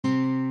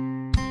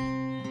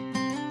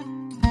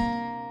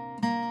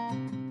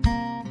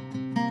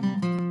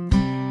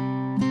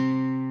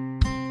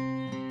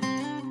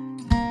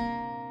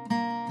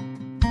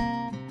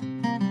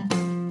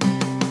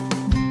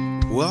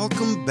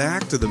Welcome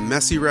back to the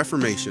Messy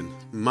Reformation.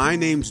 My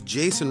name's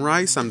Jason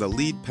Rice. I'm the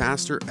lead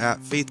pastor at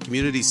Faith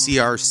Community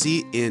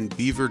CRC in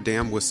Beaver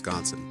Dam,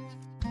 Wisconsin.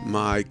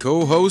 My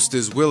co-host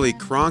is Willy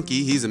Krahnke.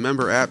 He's a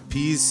member at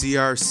Pease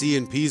CRC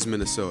in Pease,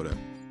 Minnesota.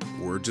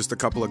 We're just a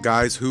couple of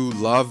guys who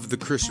love the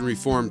Christian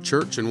Reformed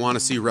Church and want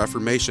to see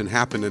Reformation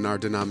happen in our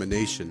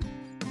denomination.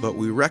 But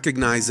we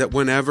recognize that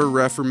whenever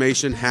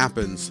Reformation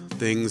happens,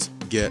 things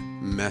get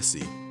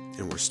messy.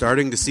 And we're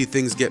starting to see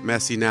things get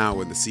messy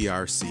now in the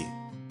CRC.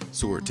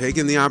 So we're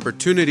taking the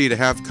opportunity to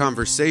have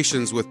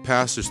conversations with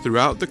pastors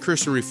throughout the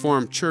Christian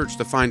Reformed Church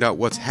to find out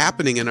what's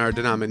happening in our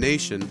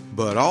denomination,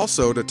 but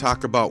also to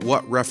talk about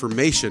what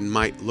Reformation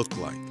might look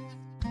like.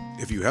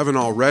 If you haven't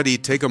already,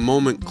 take a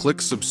moment,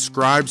 click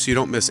subscribe so you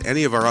don't miss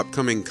any of our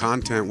upcoming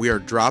content. We are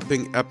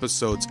dropping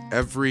episodes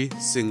every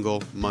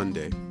single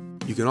Monday.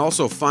 You can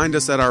also find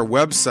us at our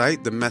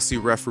website,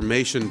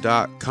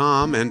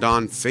 themessyreformation.com, and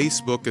on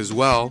Facebook as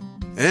well.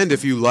 And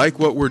if you like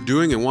what we're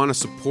doing and want to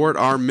support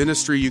our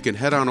ministry, you can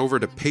head on over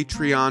to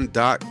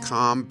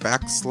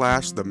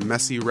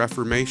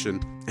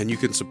patreon.com/themessyreformation, and you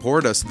can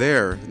support us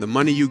there. The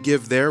money you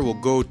give there will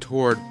go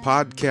toward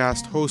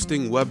podcast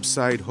hosting,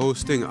 website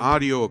hosting,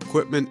 audio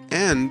equipment,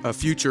 and a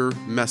future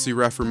Messy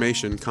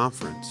Reformation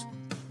conference.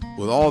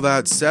 With all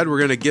that said, we're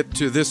going to get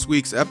to this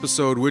week's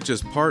episode, which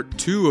is part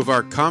 2 of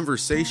our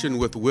conversation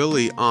with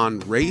Willy on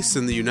race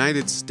in the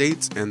United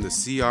States and the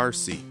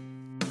CRC.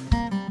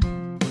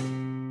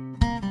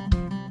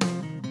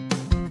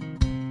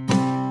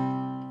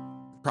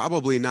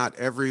 Probably not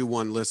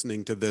everyone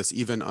listening to this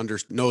even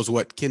knows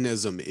what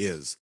kinism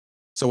is.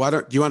 So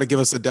do you want to give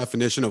us a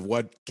definition of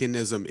what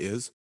kinism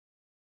is?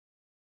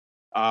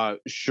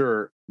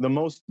 Sure. The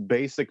most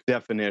basic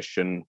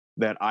definition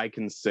that I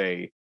can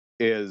say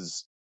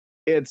is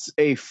it's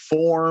a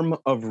form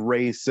of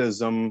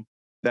racism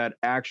that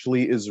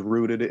actually is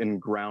rooted and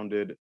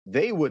grounded,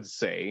 they would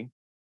say,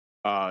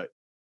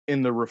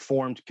 in the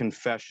Reformed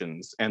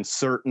confessions and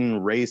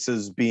certain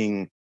races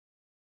being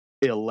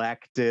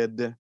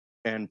elected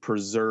and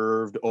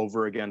preserved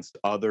over against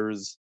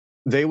others.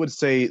 They would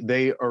say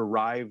they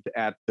arrived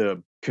at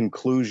the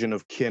conclusion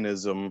of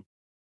kinism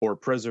or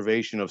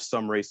preservation of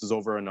some races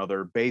over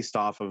another based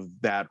off of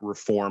that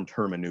Reformed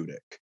hermeneutic.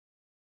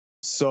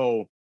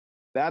 So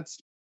that's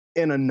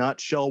in a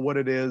nutshell what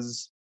it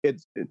is.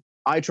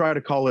 I try to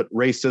call it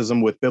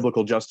racism with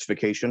biblical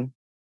justification.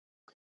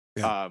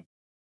 Yeah.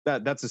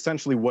 That's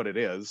essentially what it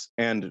is.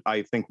 And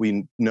I think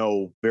we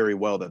know very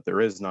well that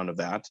there is none of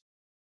that.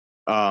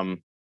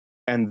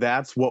 And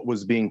that's what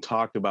was being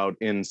talked about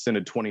in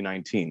Synod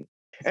 2019.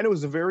 And it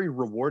was a very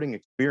rewarding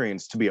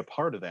experience to be a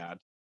part of that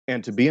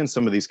and to be in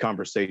some of these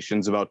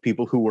conversations about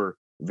people who were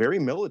very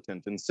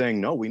militant and saying,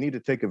 no, we need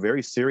to take a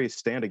very serious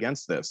stand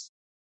against this.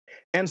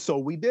 And so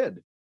we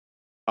did.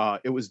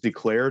 It was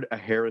declared a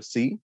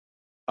heresy.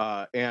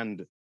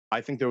 And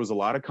I think there was a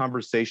lot of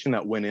conversation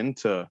that went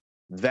into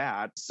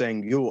that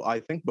saying,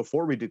 I think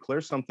before we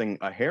declare something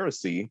a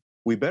heresy,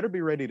 we better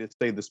be ready to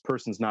say this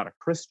person's not a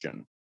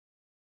Christian.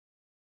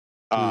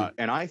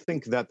 And I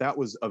think that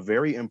was a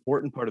very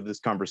important part of this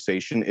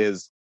conversation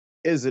is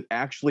it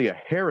actually a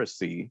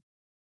heresy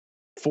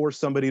for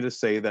somebody to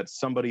say that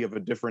somebody of a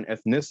different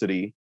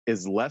ethnicity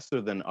is lesser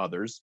than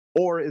others,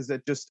 or is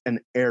it just an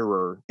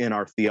error in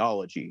our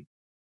theology?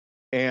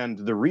 And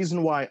the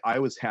reason why I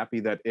was happy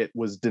that it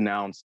was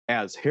denounced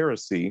as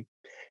heresy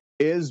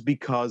is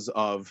because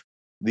of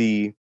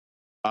the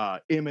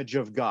image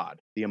of God,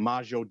 the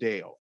imago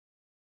Dei.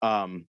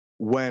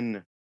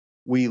 When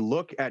we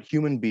look at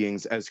human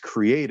beings as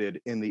created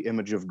in the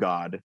image of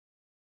God,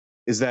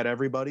 is that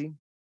everybody?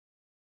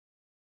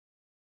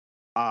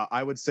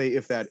 I would say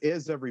if that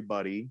is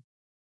everybody,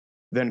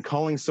 then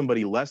calling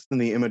somebody less than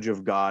the image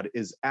of God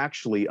is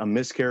actually a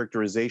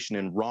mischaracterization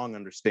and wrong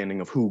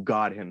understanding of who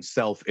God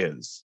himself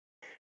is,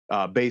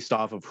 based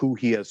off of who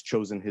he has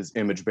chosen his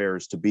image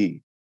bearers to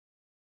be.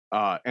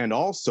 And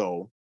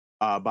also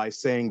by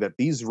saying that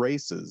these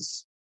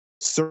races,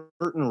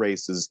 certain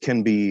races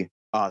can be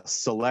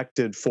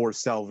selected for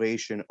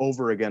salvation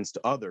over against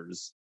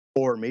others,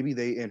 or maybe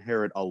they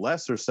inherit a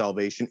lesser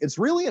salvation. It's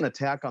really an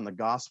attack on the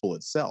gospel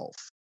itself.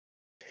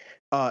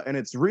 And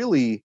it's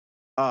really,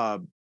 I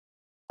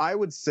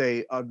would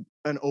say,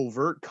 an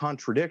overt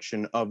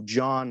contradiction of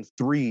John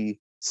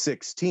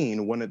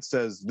 3:16 when it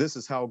says, this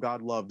is how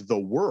God loved the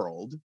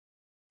world.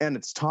 And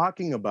it's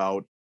talking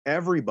about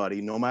everybody,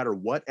 no matter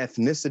what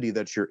ethnicity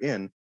that you're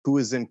in, who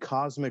is in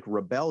cosmic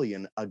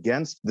rebellion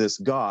against this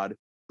God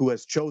who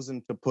has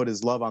chosen to put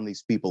his love on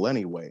these people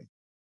anyway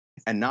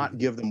and not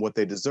give them what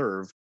they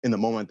deserve in the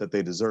moment that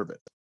they deserve it.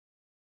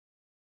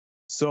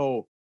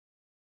 So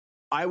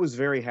I was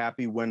very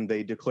happy when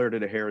they declared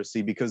it a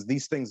heresy because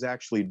these things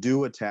actually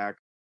do attack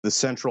the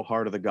central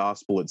heart of the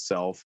gospel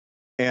itself.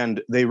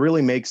 And they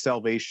really make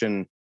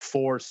salvation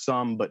for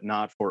some, but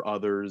not for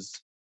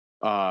others.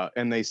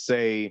 And they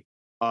say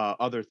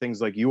other things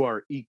like you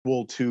are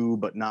equal to,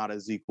 but not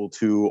as equal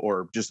to,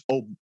 or just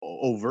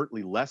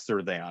overtly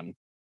lesser than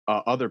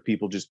other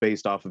people just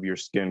based off of your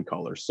skin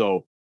color.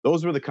 So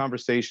those were the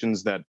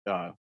conversations that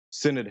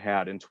Synod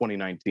had in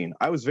 2019.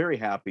 I was very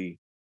happy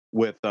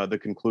with the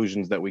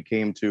conclusions that we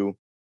came to.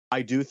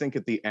 I do think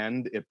at the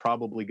end it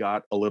probably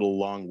got a little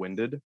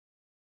long-winded.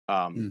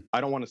 I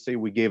don't want to say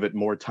we gave it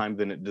more time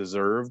than it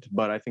deserved,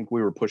 but I think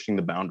we were pushing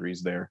the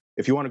boundaries there.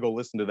 If you want to go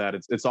listen to that,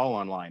 it's all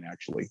online,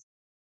 actually.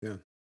 Yeah.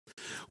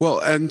 Well,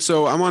 and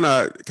so I want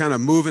to kind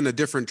of move in a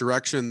different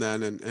direction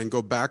then and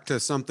go back to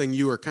something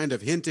you were kind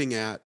of hinting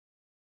at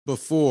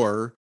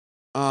before.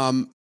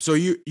 So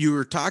you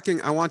were talking,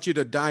 I want you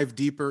to dive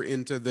deeper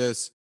into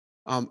this,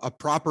 a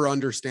proper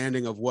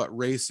understanding of what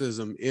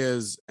racism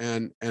is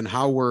and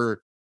how we're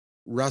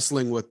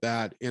wrestling with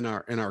that in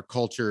our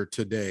culture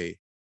today.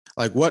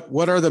 Like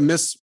what are the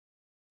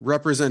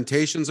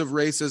misrepresentations of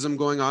racism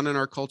going on in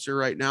our culture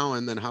right now?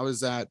 And then how is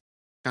that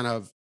kind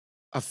of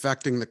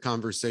affecting the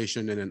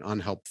conversation in an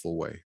unhelpful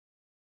way?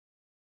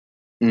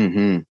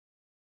 Hmm.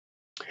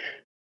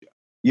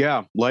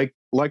 Yeah, like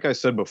I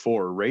said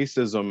before,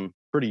 racism,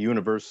 pretty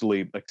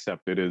universally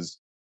accepted, is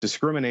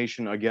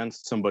discrimination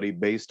against somebody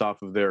based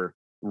off of their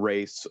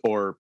race,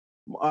 or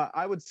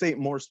I would say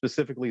more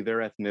specifically their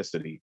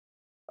ethnicity.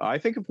 I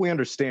think if we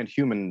understand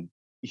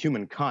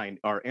humankind,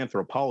 our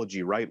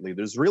anthropology rightly,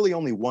 there's really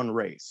only one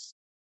race,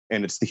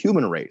 and it's the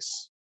human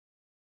race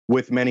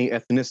with many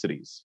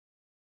ethnicities.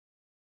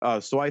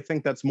 So I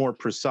think that's more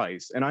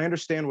precise. And I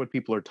understand what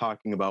people are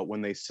talking about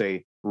when they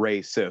say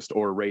racist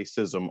or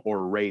racism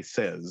or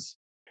races.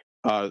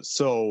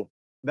 So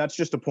that's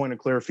just a point of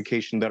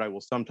clarification that I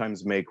will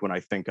sometimes make when I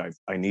think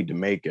I need to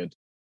make it.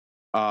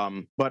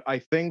 But I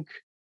think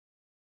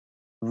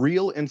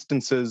real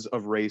instances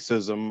of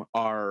racism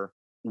are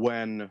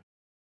when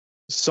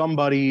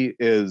somebody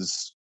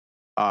is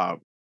uh,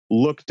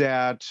 looked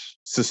at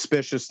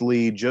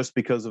suspiciously just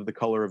because of the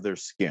color of their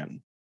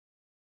skin.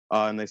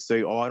 And they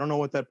say, "Oh, I don't know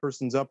what that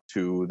person's up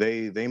to.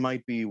 They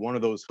might be one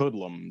of those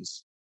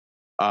hoodlums.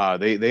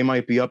 They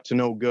might be up to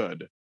no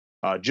good,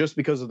 just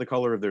because of the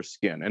color of their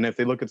skin." And if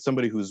they look at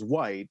somebody who's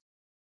white,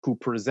 who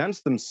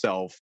presents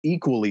themselves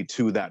equally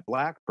to that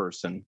black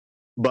person,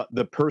 but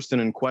the person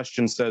in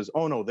question says,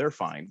 "Oh no, they're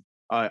fine.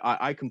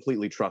 I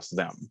completely trust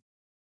them."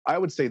 I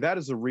would say that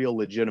is a real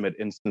legitimate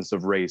instance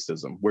of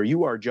racism, where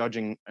you are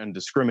judging and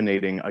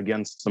discriminating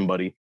against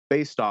somebody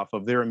based off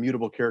of their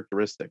immutable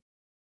characteristic.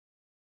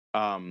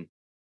 Um,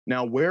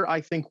 Now, where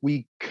I think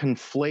we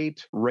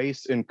conflate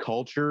race and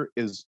culture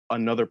is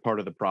another part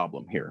of the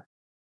problem here.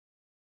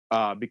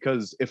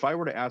 Because if I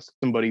were to ask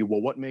somebody,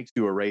 "Well, what makes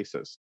you a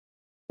racist?"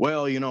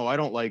 Well, I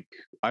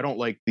don't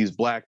like these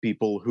black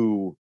people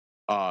who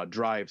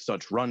drive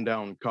such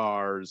rundown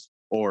cars,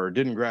 or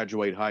didn't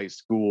graduate high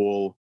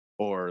school,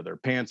 or their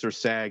pants are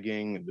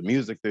sagging, the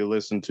music they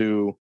listen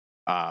to,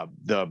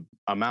 the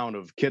amount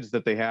of kids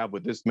that they have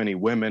with this many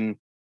women.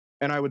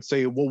 And I would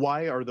say, well,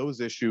 why are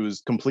those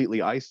issues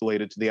completely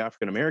isolated to the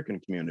African American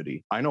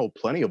community? I know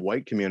plenty of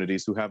white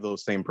communities who have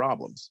those same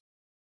problems,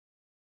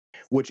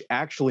 which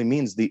actually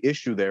means the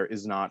issue there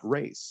is not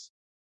race.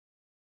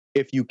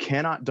 If you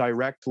cannot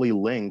directly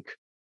link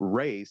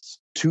race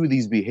to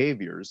these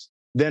behaviors,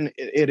 then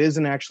it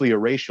isn't actually a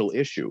racial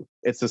issue.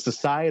 It's a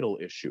societal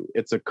issue.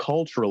 It's a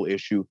cultural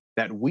issue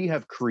that we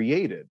have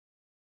created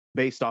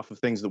based off of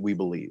things that we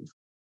believe.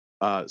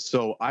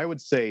 So I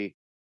would say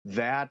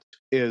that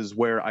is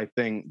where I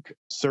think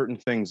certain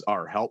things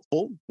are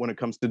helpful when it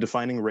comes to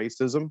defining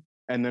racism,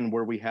 and then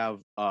where we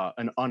have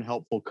an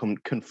unhelpful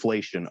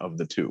conflation of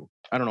the two.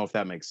 I don't know if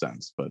that makes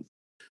sense, but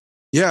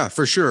Yeah,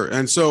 for sure.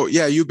 And so,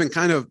 yeah, you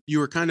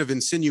were kind of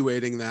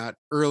insinuating that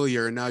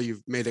earlier, and now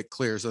you've made it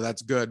clear. So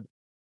that's good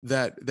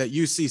that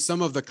you see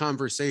some of the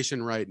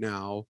conversation right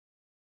now,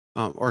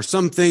 or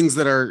some things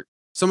that are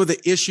some of the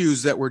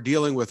issues that we're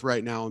dealing with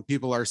right now. And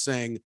people are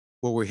saying,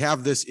 well, we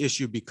have this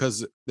issue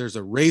because there's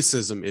a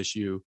racism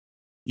issue.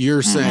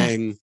 You're Mhm.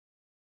 saying,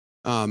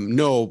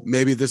 no,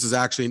 maybe this is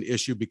actually an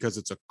issue because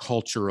it's a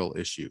cultural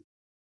issue.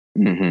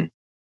 Mhm.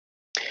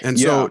 And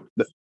Yeah. so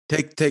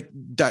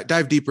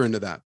dive deeper into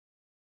that.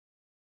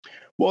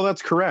 Well,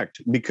 that's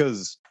correct,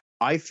 because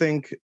I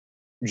think,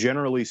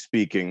 generally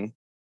speaking,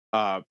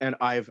 and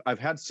I've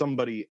had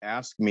somebody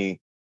ask me,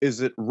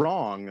 is it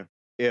wrong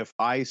if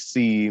I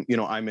see,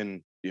 I'm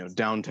in,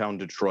 downtown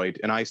Detroit,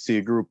 and I see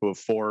a group of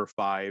 4 or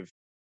 5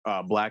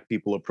 black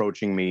people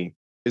approaching me?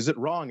 Is it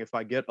wrong if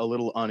I get a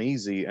little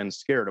uneasy and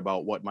scared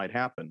about what might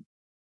happen?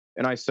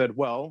 And I said,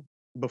 well,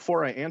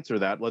 before I answer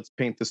that, let's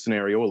paint the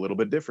scenario a little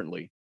bit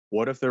differently.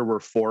 What if there were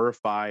 4 or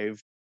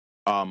 5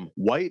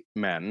 white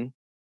men,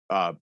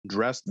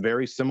 dressed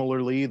very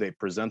similarly? They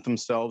present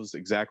themselves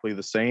exactly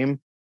the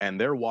same, and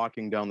they're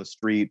walking down the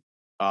street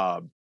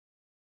uh,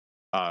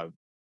 uh,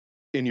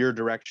 in your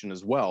direction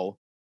as well.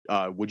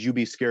 Would you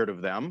be scared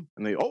of them?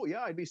 And they, "Oh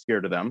yeah, I'd be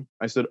scared of them."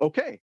 I said,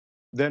 "Okay,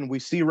 then we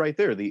see right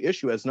there the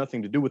issue has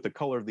nothing to do with the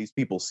color of these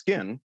people's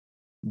skin,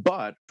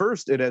 but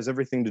first it has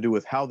everything to do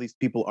with how these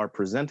people are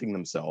presenting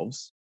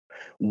themselves,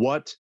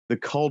 what the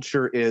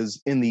culture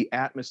is in the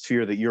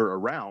atmosphere that you're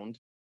around,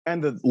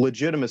 and the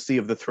legitimacy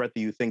of the threat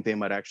that you think they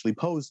might actually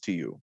pose to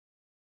you."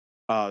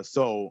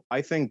 So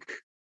I think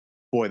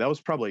boy, that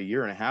was probably a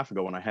year and a half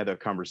ago when I had that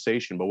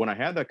conversation. But when I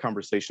had that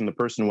conversation, the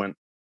person went,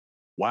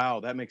 wow,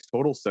 that makes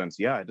total sense.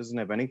 Yeah, it doesn't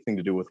have anything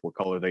to do with what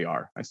color they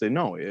are. I say,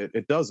 no,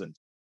 it doesn't.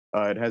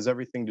 It has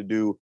everything to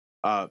do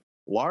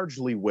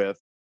largely with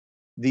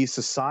the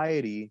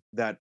society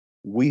that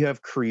we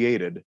have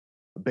created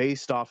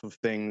based off of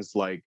things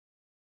like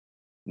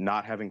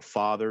not having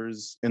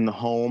fathers in the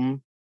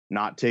home,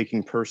 not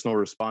taking personal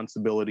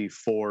responsibility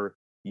for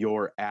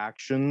your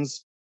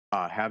actions,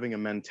 having a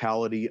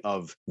mentality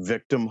of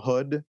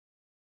victimhood,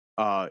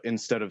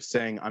 instead of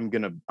saying I'm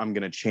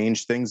gonna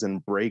change things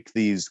and break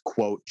these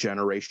quote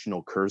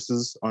generational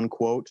curses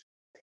unquote.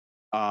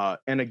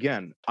 And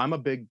again, I'm a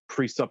big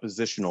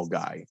presuppositional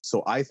guy,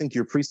 so I think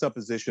your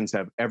presuppositions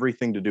have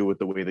everything to do with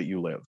the way that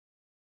you live.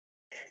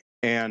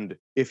 And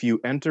if you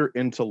enter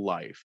into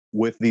life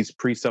with these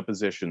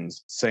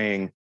presuppositions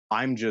saying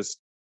I'm just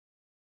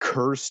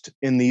cursed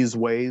in these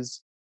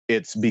ways,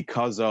 it's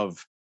because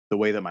of the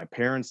way that my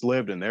parents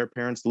lived and their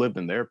parents lived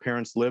and their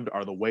parents lived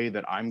are the way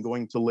that I'm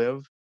going to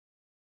live,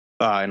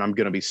 and I'm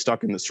going to be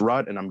stuck in this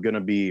rut and I'm going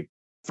to be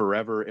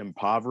forever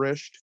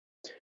impoverished.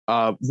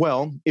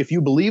 Well, if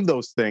you believe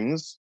those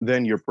things,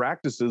 then your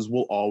practices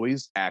will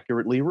always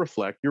accurately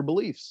reflect your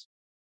beliefs.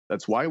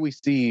 That's why we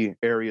see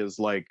areas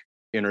like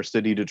inner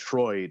city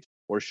Detroit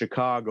or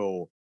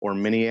Chicago or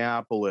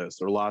Minneapolis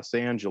or Los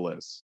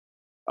Angeles.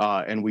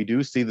 And we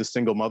do see the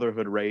single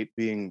motherhood rate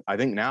being, I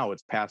think now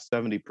it's past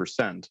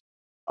 70%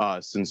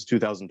 since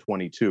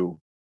 2022.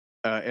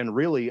 And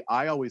really,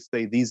 I always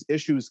say these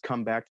issues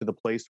come back to the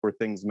place where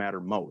things matter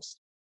most,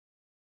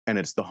 and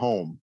it's the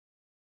home.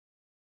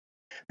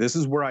 This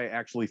is where I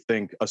actually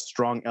think a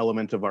strong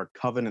element of our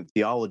covenant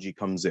theology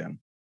comes in.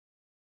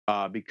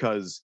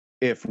 Because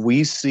if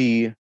we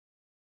see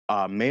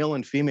male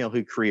and female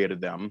who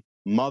created them,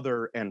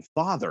 mother and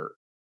father,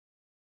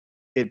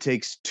 it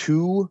takes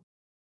two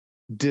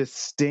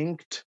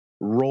distinct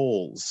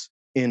roles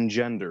in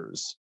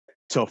genders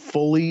to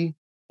fully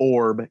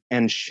orb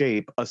and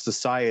shape a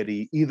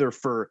society, either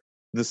for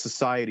the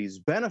society's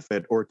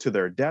benefit or to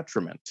their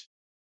detriment.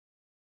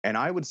 And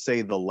I would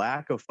say the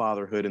lack of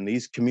fatherhood in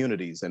these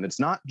communities, and it's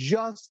not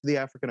just the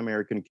African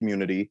American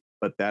community,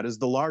 but that is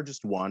the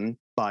largest one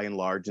by and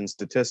large in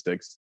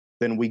statistics,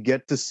 then we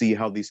get to see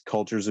how these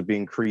cultures are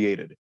being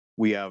created.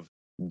 We have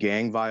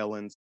gang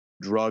violence,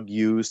 drug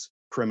use,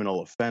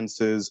 criminal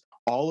offenses.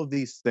 All of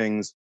these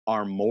things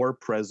are more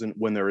present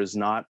when there is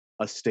not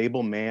a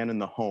stable man in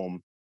the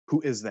home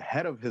who is the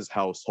head of his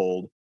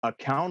household,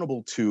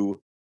 accountable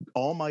to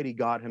Almighty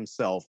God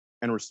himself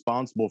and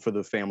responsible for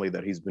the family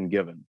that he's been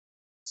given.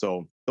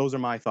 So those are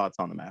my thoughts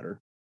on the matter.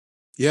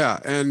 Yeah,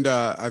 and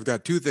I've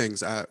got two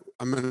things. I'm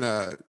going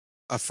to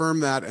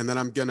affirm that, and then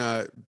I'm going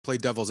to play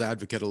devil's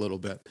advocate a little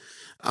bit.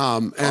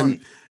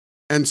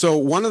 And so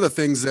one of the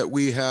things that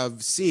we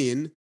have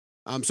seen,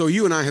 so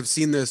you and I have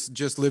seen this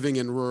just living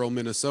in rural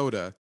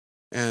Minnesota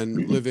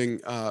and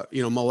living,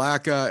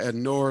 Malacca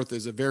and North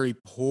is a very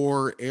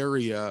poor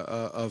area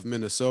of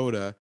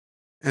Minnesota.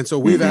 And so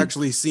we've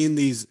actually seen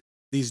these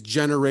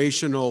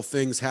generational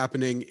things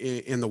happening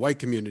in the white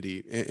community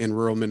in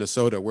rural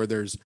Minnesota, where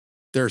there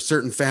are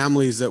certain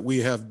families that we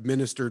have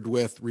ministered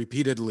with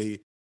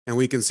repeatedly, and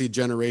we can see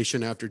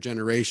generation after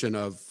generation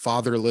of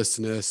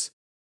fatherlessness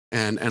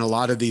and a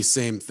lot of these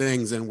same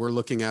things. And we're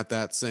looking at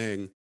that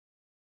saying,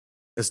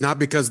 it's not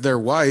because they're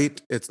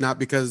white. It's not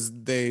because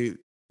they,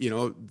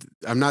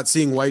 I'm not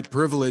seeing white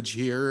privilege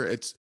here.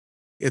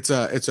 It's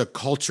a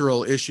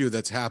cultural issue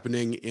that's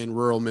happening in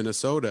rural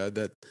Minnesota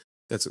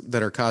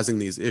that are causing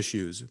these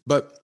issues.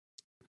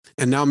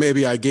 And now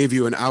maybe I gave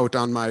you an out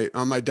on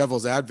my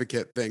devil's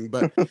advocate thing,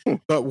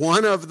 but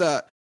one of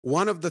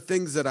the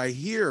things that I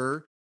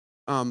hear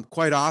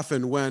quite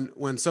often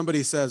when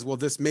somebody says, well,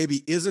 this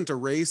maybe isn't a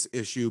race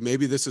issue,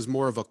 maybe this is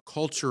more of a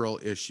cultural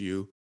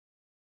issue,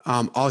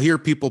 I'll hear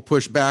people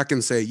push back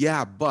and say,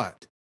 yeah,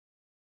 but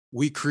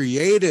we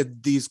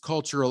created these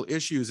cultural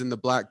issues in the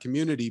Black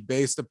community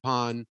based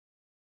upon,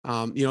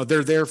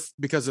 they're there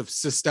because of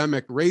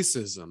systemic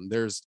racism.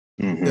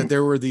 That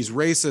there were these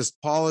racist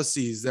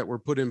policies that were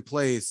put in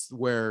place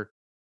where,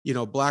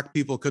 Black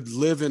people could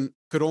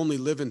only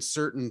live in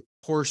certain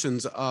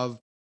portions of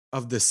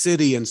the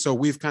city. And so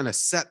we've kind of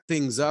set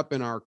things up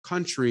in our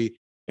country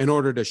in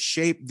order to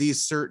shape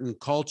these certain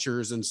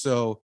cultures. And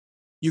so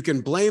you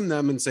can blame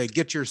them and say,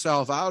 get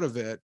yourself out of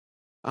it.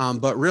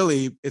 But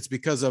really, it's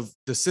because of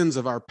the sins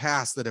of our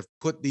past that have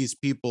put these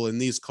people in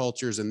these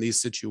cultures and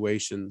these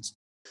situations.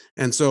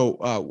 And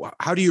so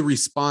how do you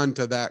respond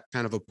to that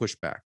kind of a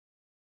pushback?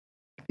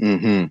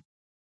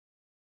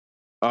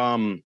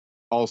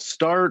 I'll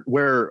start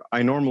where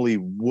I normally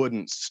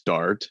wouldn't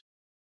start.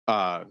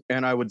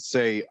 And I would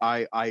say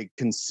I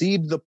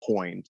concede the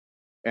point,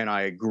 and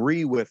I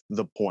agree with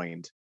the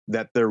point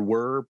that there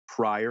were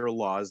prior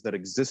laws that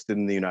existed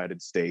in the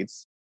United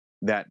States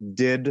that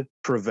did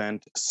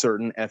prevent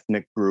certain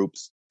ethnic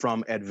groups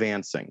from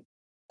advancing.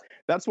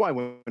 That's why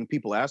when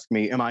people ask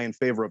me, am I in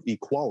favor of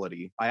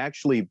equality? I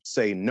actually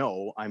say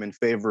no, I'm in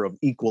favor of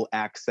equal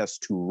access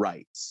to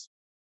rights.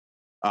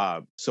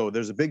 So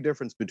there's a big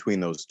difference between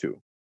those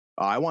two.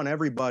 I want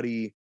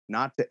everybody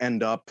not to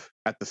end up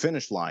at the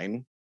finish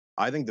line.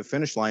 I think the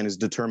finish line is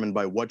determined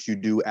by what you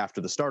do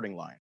after the starting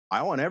line.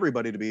 I want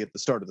everybody to be at the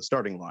start of the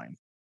starting line.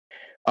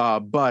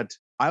 But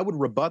I would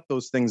rebut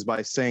those things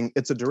by saying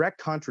it's a direct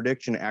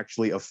contradiction,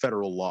 actually, of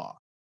federal law.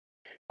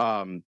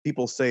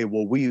 People say,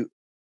 well,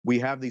 we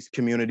have these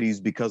communities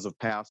because of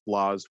past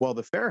laws. Well,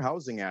 the Fair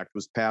Housing Act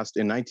was passed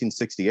in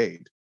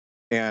 1968.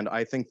 And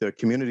I think the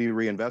Community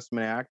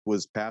Reinvestment Act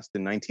was passed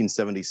in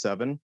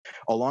 1977,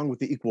 along with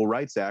the Equal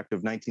Rights Act of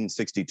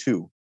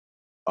 1962.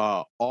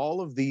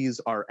 All of these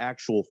are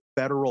actual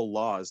federal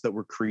laws that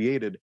were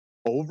created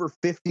over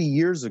 50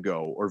 years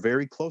ago, or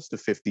very close to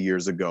 50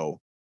 years ago.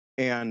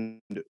 And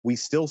we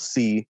still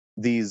see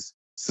these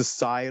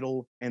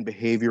societal and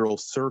behavioral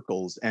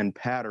circles and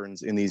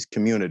patterns in these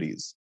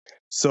communities.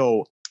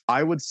 So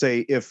I would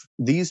say if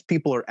these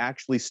people are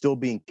actually still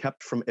being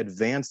kept from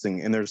advancing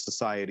in their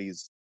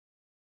societies,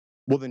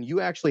 well, then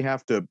you actually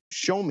have to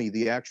show me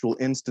the actual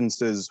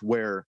instances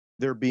where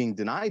they're being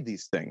denied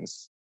these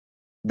things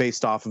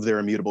based off of their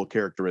immutable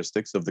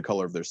characteristics of the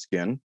color of their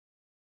skin.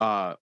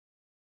 And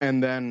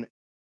then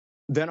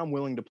I'm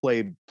willing to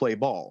play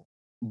ball.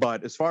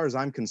 But as far as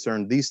I'm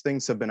concerned, these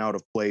things have been out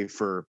of play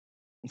for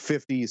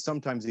 50,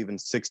 sometimes even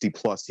 60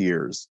 plus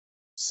years.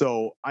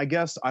 So I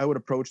guess I would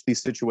approach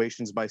these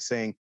situations by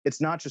saying it's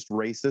not just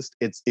racist,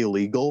 it's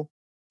illegal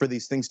for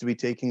these things to be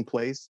taking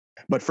place.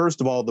 But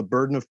first of all, the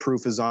burden of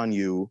proof is on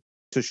you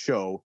to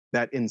show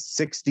that in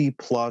 60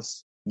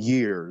 plus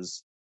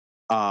years,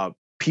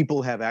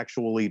 people have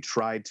actually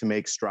tried to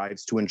make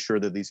strides to ensure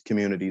that these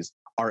communities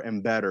are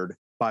embedded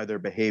by their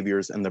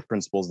behaviors and the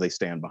principles they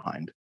stand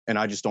behind. And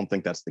I just don't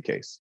think that's the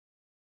case.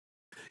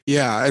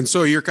 Yeah. And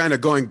so you're kind of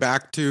going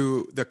back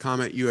to the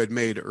comment you had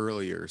made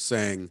earlier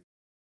saying,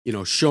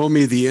 show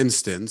me the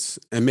instance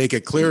and make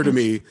it clear to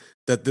me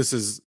that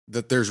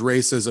that there's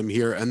racism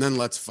here, and then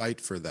let's fight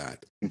for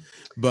that.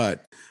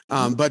 But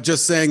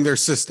just saying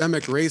there's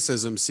systemic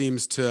racism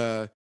seems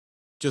to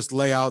just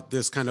lay out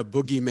this kind of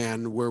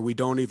boogeyman where we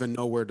don't even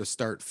know where to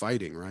start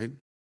fighting, right?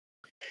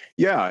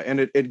 Yeah, and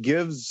it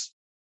gives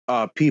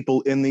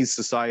people in these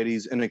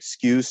societies an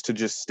excuse to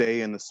just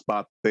stay in the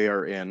spot they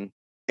are in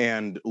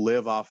and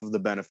live off of the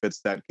benefits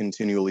that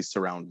continually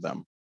surround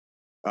them.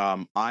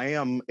 I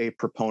am a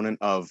proponent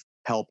of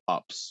help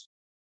ups.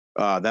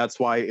 That's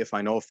why if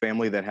I know a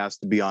family that has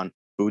to be on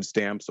food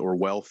stamps or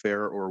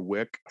welfare or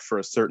WIC for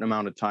a certain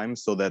amount of time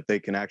so that they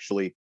can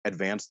actually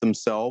advance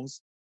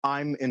themselves,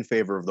 I'm in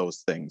favor of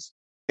those things.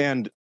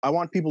 And I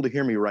want people to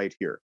hear me right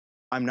here.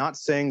 I'm not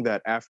saying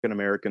that African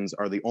Americans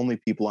are the only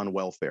people on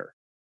welfare.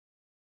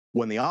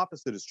 When the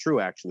opposite is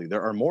true, actually,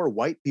 there are more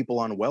white people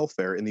on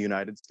welfare in the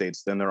United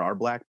States than there are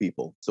black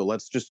people. So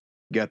let's just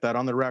get that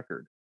on the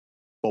record.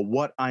 But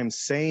what I'm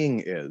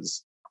saying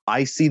is,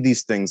 I see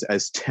these things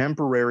as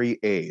temporary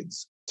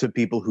aids to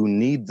people who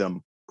need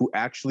them, who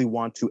actually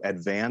want to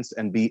advance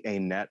and be a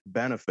net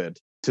benefit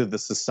to the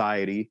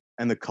society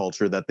and the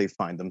culture that they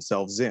find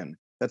themselves in.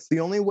 That's the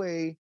only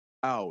way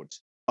out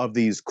of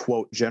these,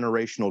 quote,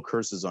 generational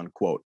curses,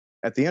 unquote.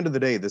 At the end of the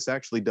day, this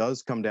actually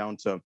does come down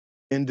to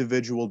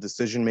individual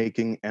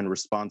decision-making and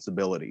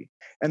responsibility.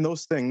 And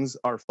those things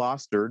are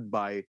fostered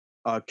by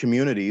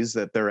communities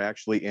that they're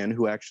actually in,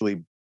 who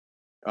actually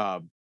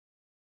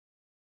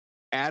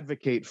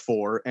advocate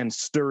for and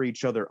stir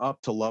each other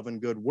up to love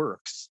and good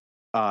works,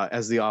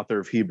 as the author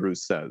of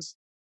Hebrews says.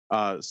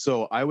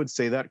 So I would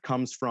say that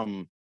comes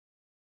from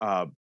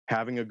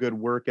having a good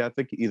work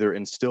ethic, either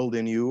instilled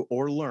in you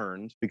or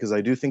learned, because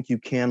I do think you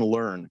can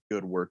learn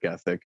good work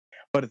ethic.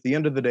 But at the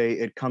end of the day,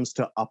 it comes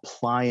to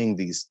applying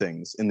these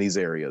things in these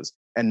areas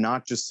and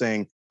not just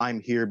saying, I'm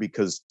here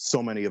because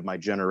so many of my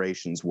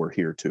generations were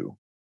here too.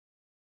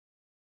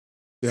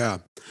 Yeah.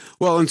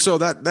 Well, and so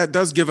that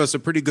does give us a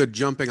pretty good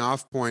jumping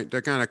off point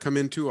to kind of come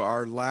into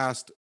our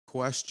last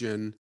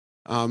question.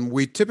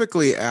 We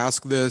typically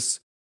ask this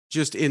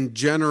just in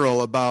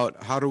general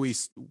about how do we,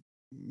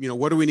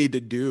 what do we need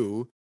to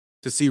do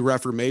to see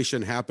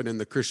Reformation happen in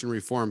the Christian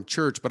Reformed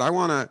Church? But I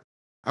want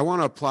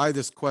to apply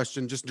this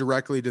question just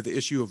directly to the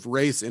issue of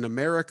race in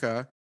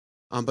America.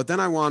 But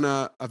then I want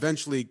to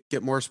eventually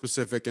get more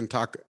specific and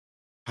talk,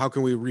 how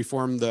can we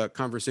reform the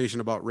conversation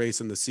about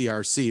race in the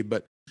CRC?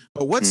 But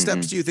what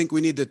steps do you think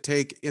we need to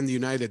take in the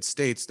United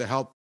States to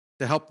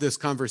help this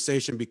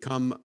conversation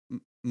become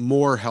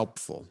more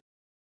helpful?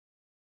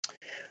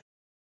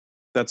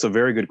 That's a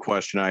very good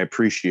question. I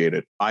appreciate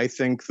it. I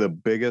think the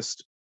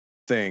biggest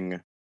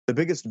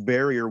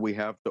barrier we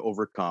have to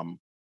overcome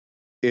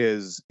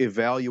is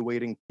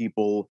evaluating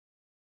people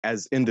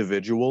as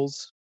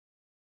individuals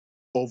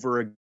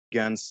over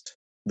against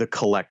the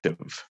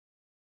collective.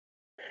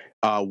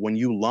 When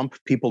you lump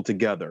people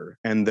together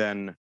and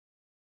then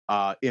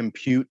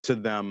impute to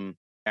them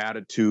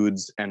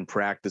attitudes and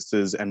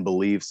practices and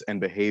beliefs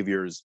and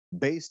behaviors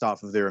based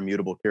off of their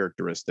immutable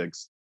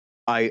characteristics,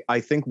 I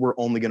think we're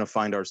only going to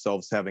find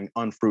ourselves having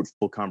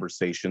unfruitful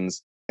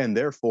conversations and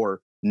therefore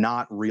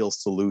not real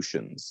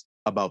solutions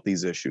about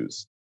these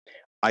issues.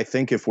 I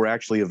think if we're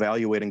actually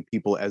evaluating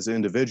people as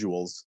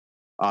individuals,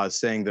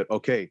 saying that,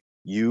 okay,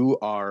 You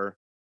are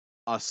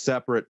a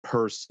separate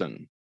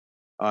person.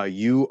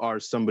 You are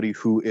somebody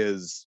who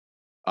is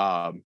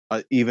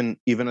even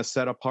a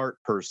set apart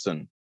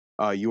person.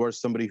 You are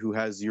somebody who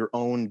has your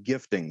own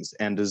giftings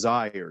and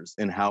desires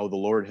in how the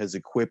Lord has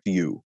equipped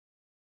you,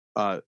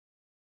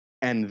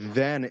 and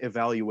then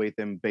evaluate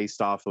them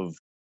based off of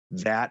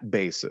that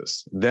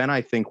basis. Then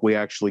I think we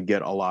actually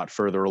get a lot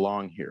further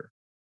along here.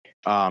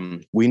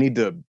 We need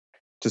to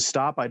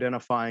stop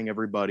identifying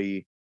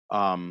everybody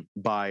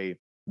by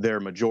their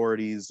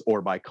majorities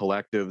or by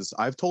collectives.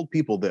 I've told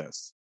people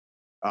this.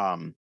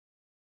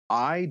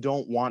 I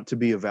don't want to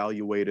be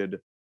evaluated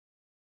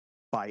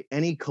by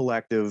any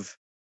collective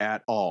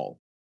at all,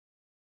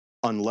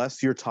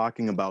 unless you're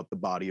talking about the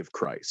body of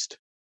Christ.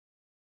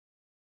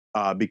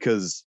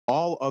 Because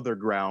all other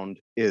ground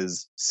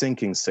is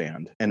sinking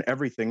sand, and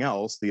everything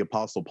else, the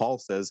Apostle Paul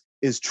says,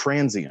 is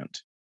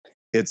transient.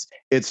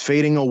 It's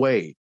fading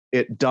away.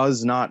 It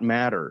does not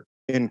matter.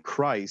 In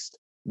Christ,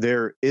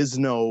 there is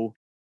no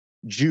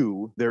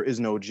Jew, there is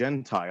no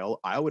Gentile.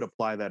 I would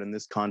apply that in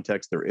this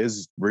context. There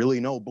is really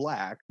no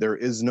black, there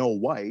is no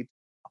white.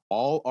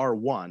 All are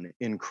one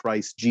in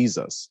Christ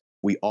Jesus.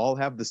 We all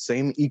have the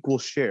same equal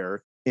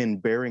share in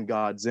bearing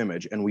God's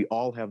image, and we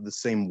all have the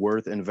same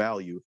worth and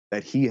value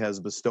that he has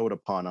bestowed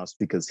upon us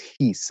because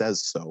he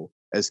says so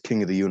as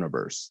King of the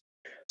universe.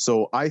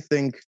 So I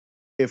think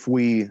if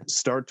we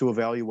start to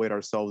evaluate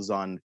ourselves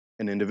on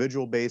an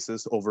individual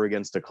basis over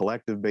against a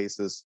collective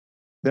basis,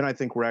 then I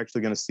think we're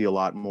actually going to see a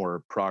lot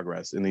more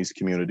progress in these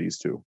communities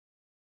too.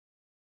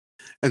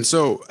 And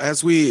so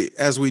as we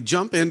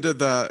jump into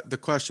the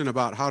question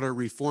about how to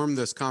reform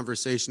this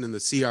conversation in the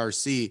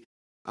CRC,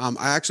 I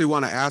actually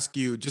want to ask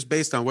you, just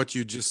based on what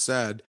you just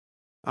said,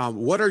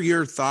 what are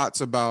your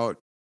thoughts about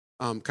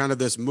kind of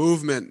this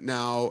movement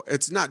now?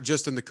 It's not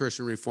just in the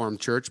Christian Reformed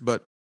Church,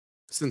 but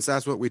since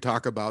that's what we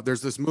talk about,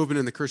 there's this movement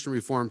in the Christian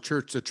Reformed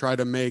Church to try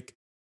to make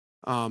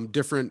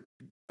different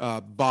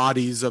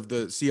bodies of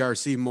the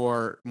CRC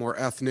more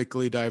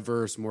ethnically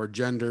diverse, more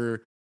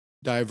gender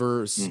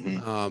diverse.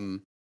 Mm-hmm.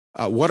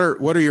 What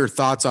are your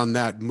thoughts on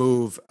that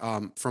move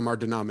from our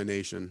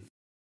denomination?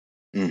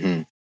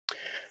 Mm-hmm.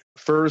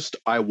 First,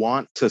 I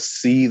want to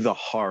see the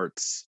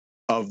hearts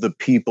of the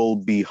people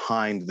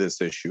behind this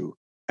issue.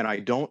 And I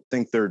don't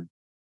think they're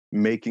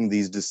making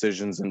these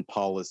decisions and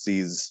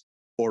policies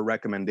or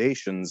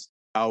recommendations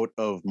out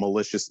of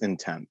malicious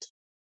intent.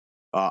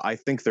 I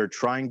think they're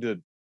trying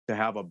to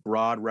have a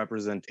broad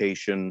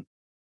representation,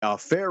 a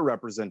fair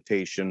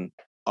representation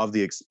of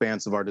the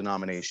expanse of our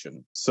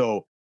denomination.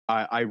 So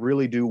I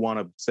really do want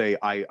to say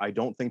I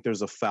don't think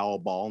there's a foul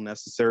ball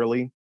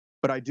necessarily,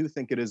 but I do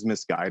think it is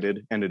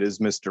misguided and it is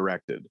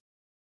misdirected.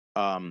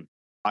 I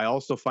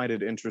also find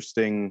it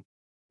interesting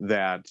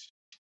that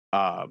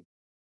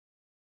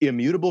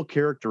immutable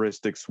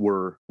characteristics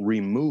were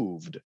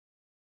removed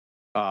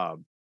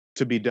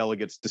to be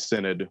delegates to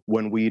synod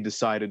when we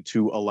decided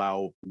to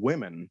allow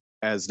women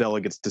as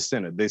delegates to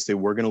synod. They say,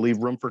 we're going to leave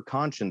room for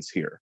conscience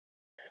here.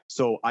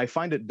 So I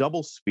find it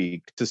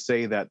doublespeak to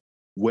say that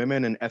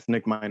women and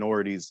ethnic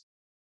minorities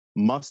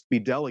must be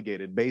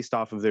delegated based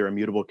off of their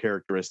immutable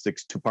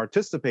characteristics to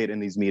participate in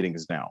these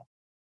meetings now.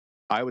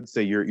 I would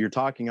say you're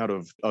talking out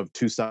of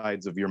two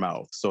sides of your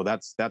mouth. So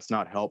that's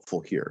not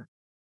helpful here.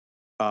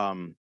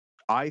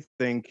 I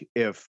think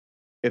if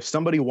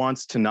somebody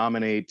wants to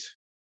nominate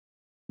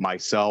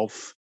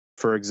myself,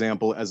 for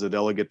example, as a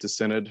delegate to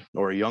synod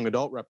or a young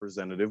adult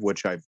representative,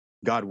 which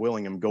God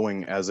willing, am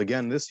going as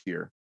again this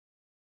year,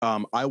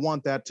 I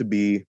want that to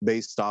be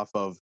based off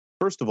of,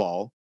 first of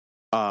all,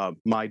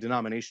 my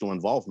denominational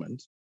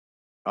involvement,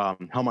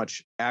 how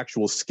much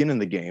actual skin in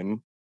the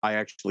game I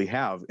actually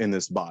have in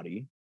this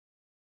body.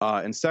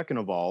 And second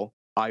of all,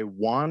 I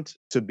want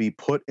to be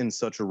put in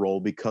such a role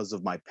because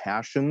of my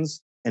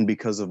passions and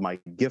because of my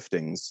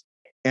giftings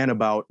and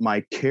about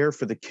my care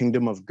for the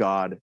kingdom of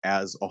God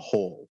as a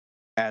whole,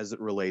 as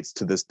it relates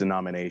to this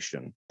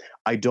denomination.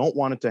 I don't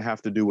want it to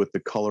have to do with the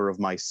color of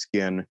my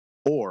skin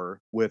or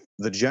with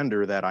the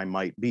gender that I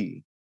might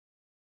be.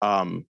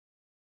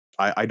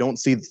 I don't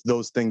see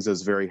those things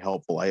as very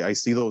helpful. I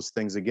see those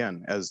things,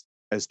 again, as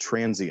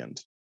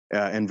transient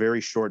and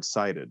very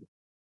short-sighted.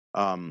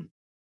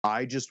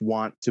 I just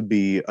want to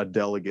be a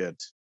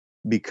delegate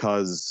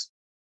because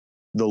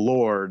the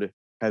Lord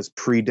has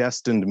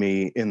predestined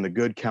me in the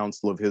good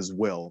counsel of his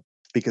will,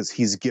 because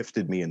he's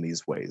gifted me in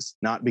these ways,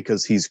 not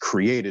because he's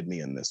created me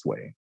in this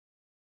way.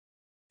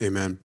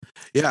 Amen.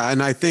 Yeah,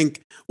 and I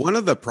think one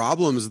of the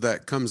problems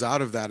that comes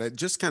out of that, it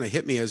just kind of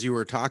hit me as you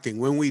were talking,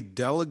 when we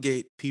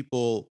delegate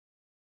people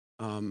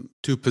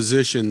to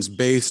positions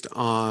based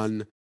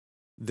on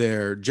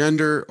their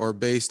gender or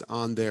based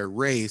on their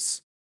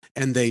race,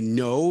 and they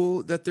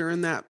know that they're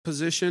in that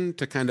position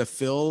to kind of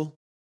fill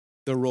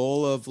the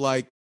role of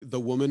like the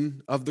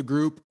woman of the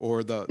group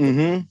or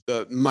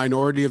the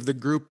minority of the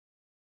group,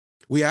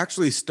 we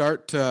actually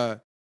start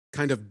to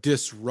kind of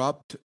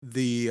disrupt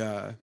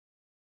the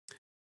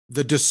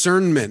the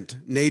discernment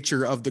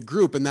nature of the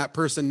group, and that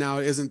person now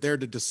isn't there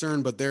to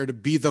discern, but there to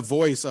be the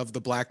voice of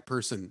the Black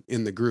person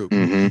in the group,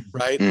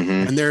 right?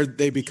 And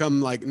they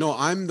become like, no,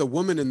 I'm the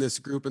woman in this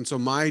group, and so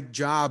my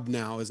job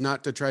now is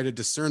not to try to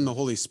discern the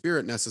Holy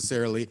Spirit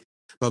necessarily,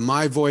 but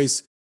my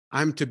voice,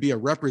 I'm to be a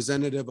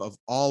representative of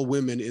all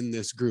women in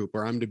this group,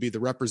 or I'm to be the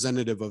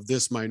representative of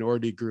this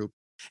minority group.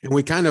 And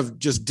we kind of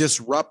just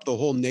disrupt the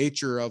whole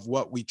nature of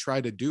what we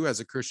try to do as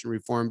a Christian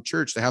Reformed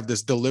church, to have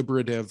this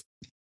deliberative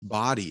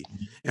body.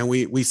 And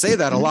we say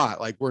that a lot,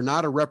 like we're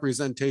not a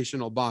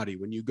representational body.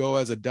 When you go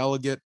as a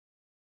delegate,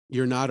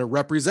 you're not a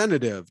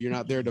representative. You're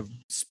not there to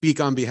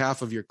speak on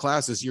behalf of your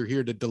classes. You're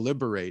here to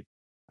deliberate.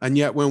 And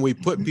yet when we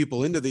put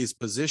people into these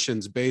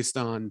positions based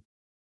on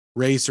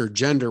race or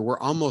gender, we're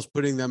almost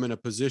putting them in a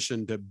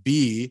position to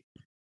be,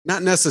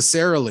 not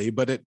necessarily,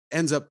 but they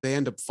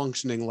end up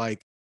functioning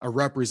like a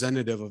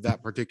representative of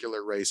that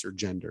particular race or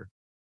gender.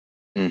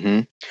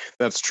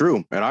 That's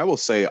true. And I will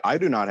say, I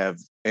do not have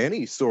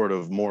any sort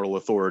of moral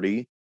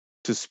authority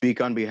to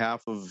speak on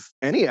behalf of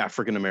any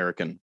African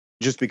American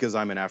just because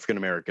I'm an African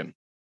American.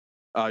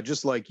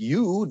 Just like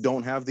you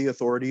don't have the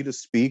authority to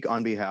speak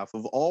on behalf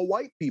of all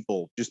white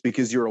people just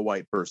because you're a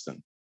white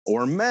person,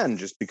 or men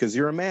just because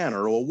you're a man,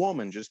 or a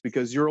woman just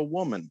because you're a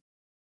woman.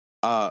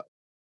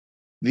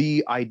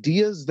 The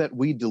ideas that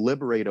we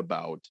deliberate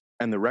about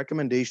and the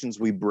recommendations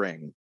we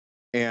bring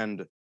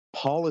and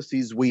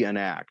policies we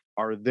enact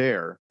are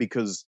there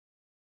because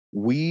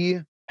we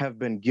have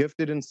been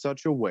gifted in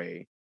such a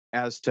way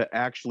as to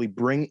actually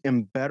bring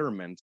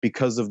embetterment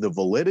because of the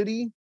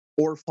validity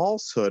or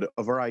falsehood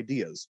of our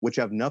ideas, which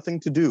have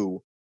nothing to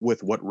do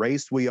with what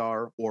race we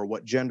are or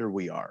what gender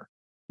we are.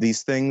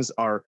 These things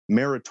are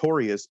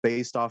meritorious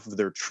based off of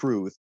their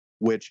truth,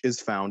 which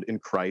is found in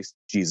Christ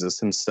Jesus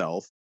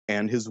himself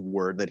and his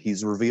word that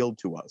he's revealed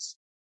to us.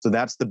 So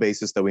that's the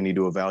basis that we need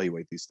to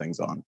evaluate these things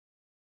on.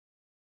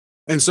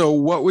 And so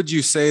what would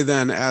you say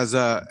then, as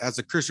a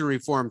Christian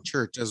Reformed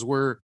church, as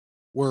we're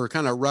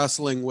kind of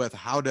wrestling with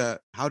how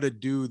to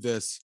do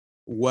this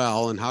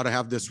well and how to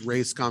have this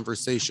race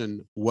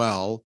conversation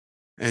well,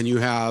 and you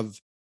have,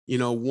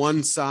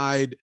 one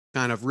side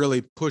kind of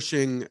really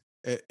pushing,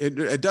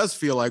 it does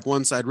feel like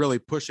one side really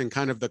pushing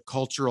kind of the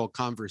cultural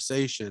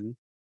conversation,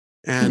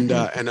 and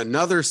and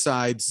another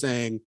side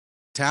saying,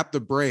 tap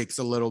the brakes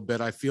a little bit.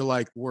 I feel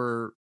like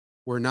we're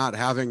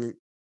having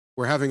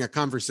a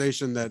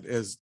conversation that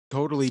is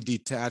totally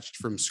detached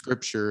from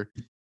Scripture.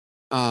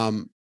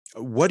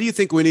 What do you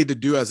think we need to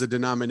do as a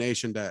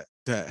denomination to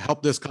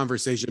help this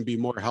conversation be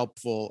more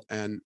helpful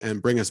and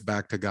bring us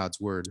back to God's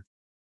word?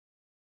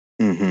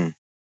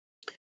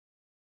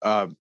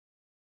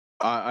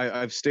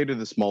 I've stated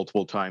this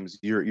multiple times.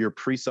 Your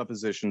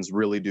presuppositions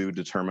really do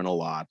determine a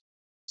lot.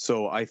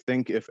 So I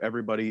think if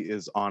everybody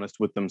is honest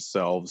with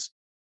themselves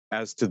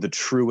as to the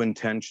true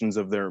intentions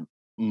of their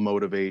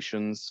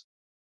motivations,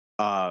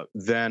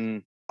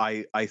 then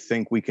I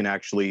think we can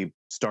actually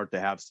start to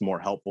have some more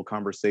helpful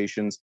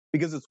conversations,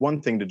 because it's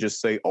one thing to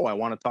just say, oh, I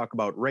want to talk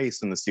about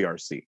race in the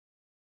CRC.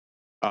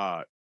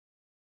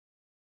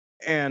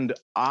 And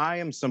I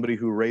am somebody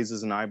who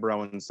raises an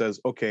eyebrow and says,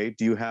 okay,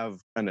 do you have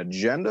an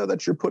agenda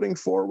that you're putting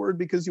forward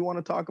because you want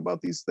to talk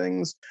about these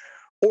things?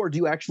 Or do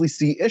you actually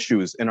see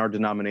issues in our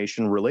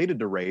denomination related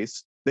to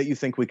race that you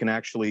think we can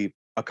actually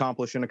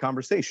accomplish in a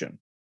conversation?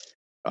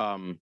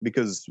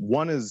 Because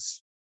one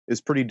is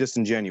pretty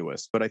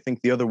disingenuous, but I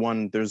think the other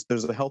one, there's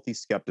a healthy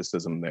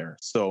skepticism there.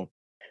 So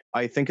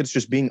I think it's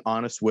just being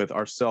honest with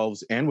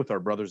ourselves and with our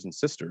brothers and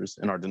sisters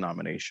in our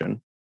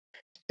denomination.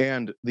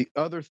 And the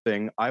other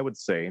thing I would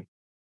say,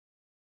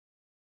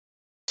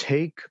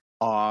 take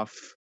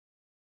off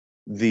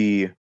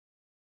the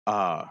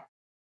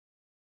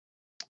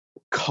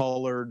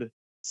colored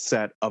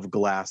set of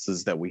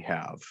glasses that we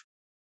have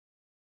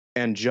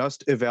and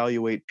just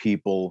evaluate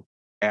people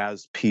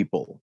as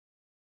people.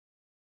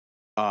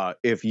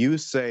 If you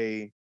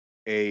say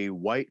a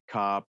white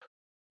cop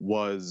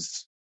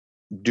was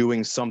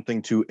doing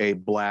something to a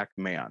black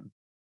man,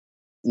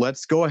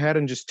 let's go ahead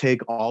and just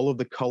take all of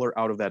the color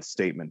out of that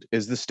statement.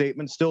 Is the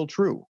statement still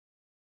true?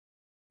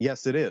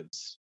 Yes, it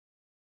is.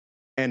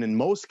 And in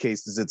most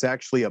cases, it's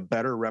actually a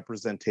better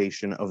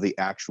representation of the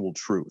actual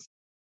truth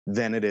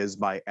than it is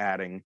by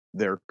adding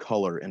their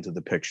color into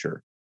the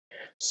picture.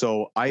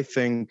 So I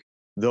think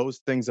those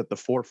things at the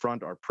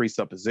forefront are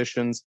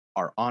presuppositions,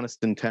 are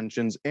honest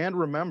intentions, and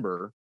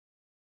remember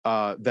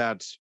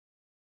that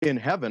in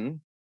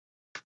heaven,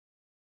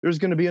 there's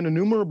going to be an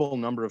innumerable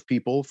number of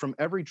people from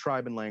every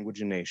tribe and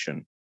language and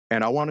nation.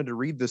 And I wanted to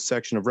read this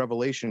section of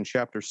Revelation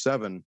chapter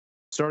 7,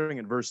 starting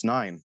at verse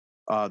 9.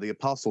 The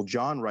Apostle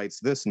John writes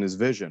this in his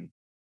vision.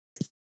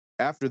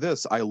 After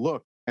this, I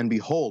looked, and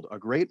behold, a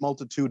great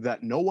multitude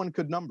that no one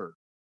could number,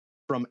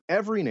 from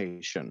every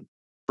nation,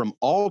 from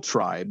all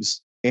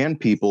tribes and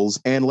peoples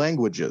and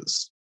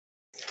languages,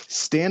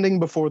 standing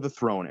before the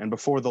throne and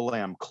before the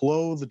Lamb,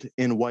 clothed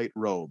in white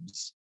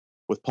robes,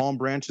 with palm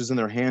branches in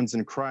their hands,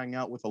 and crying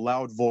out with a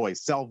loud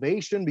voice,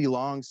 salvation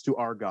belongs to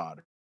our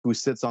God, who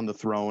sits on the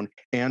throne,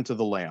 and to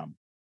the Lamb.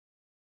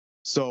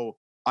 So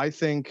I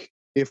think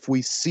if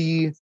we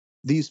see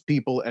these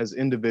people as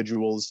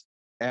individuals,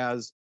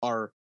 as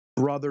our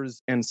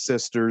brothers and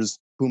sisters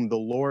whom the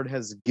Lord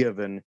has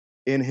given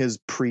in his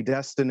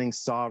predestining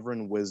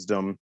sovereign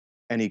wisdom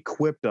and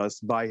equipped us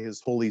by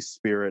his Holy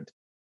Spirit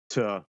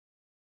to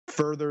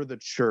further the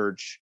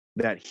church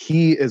that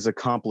he is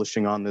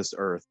accomplishing on this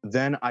earth,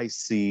 then I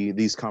see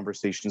these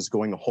conversations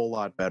going a whole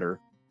lot better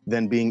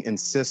than being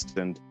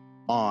insistent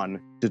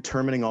on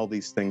determining all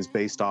these things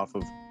based off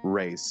of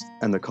race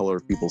and the color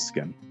of people's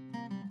skin.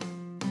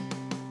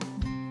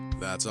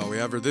 That's all we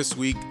have for this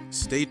week.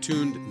 Stay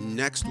tuned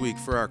next week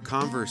for our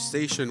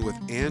conversation with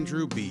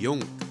Andrew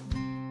Byung.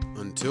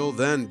 Until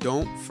then,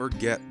 don't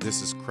forget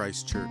this is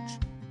Christ Church,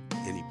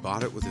 and he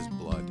bought it with his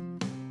blood.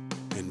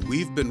 And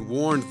we've been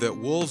warned that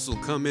wolves will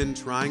come in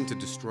trying to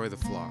destroy the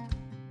flock.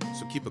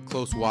 So keep a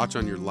close watch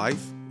on your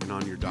life and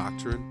on your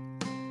doctrine.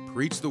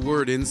 Preach the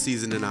word in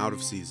season and out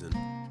of season,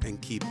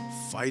 and keep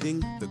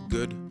fighting the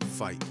good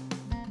fight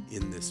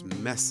in this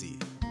messy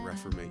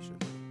Reformation.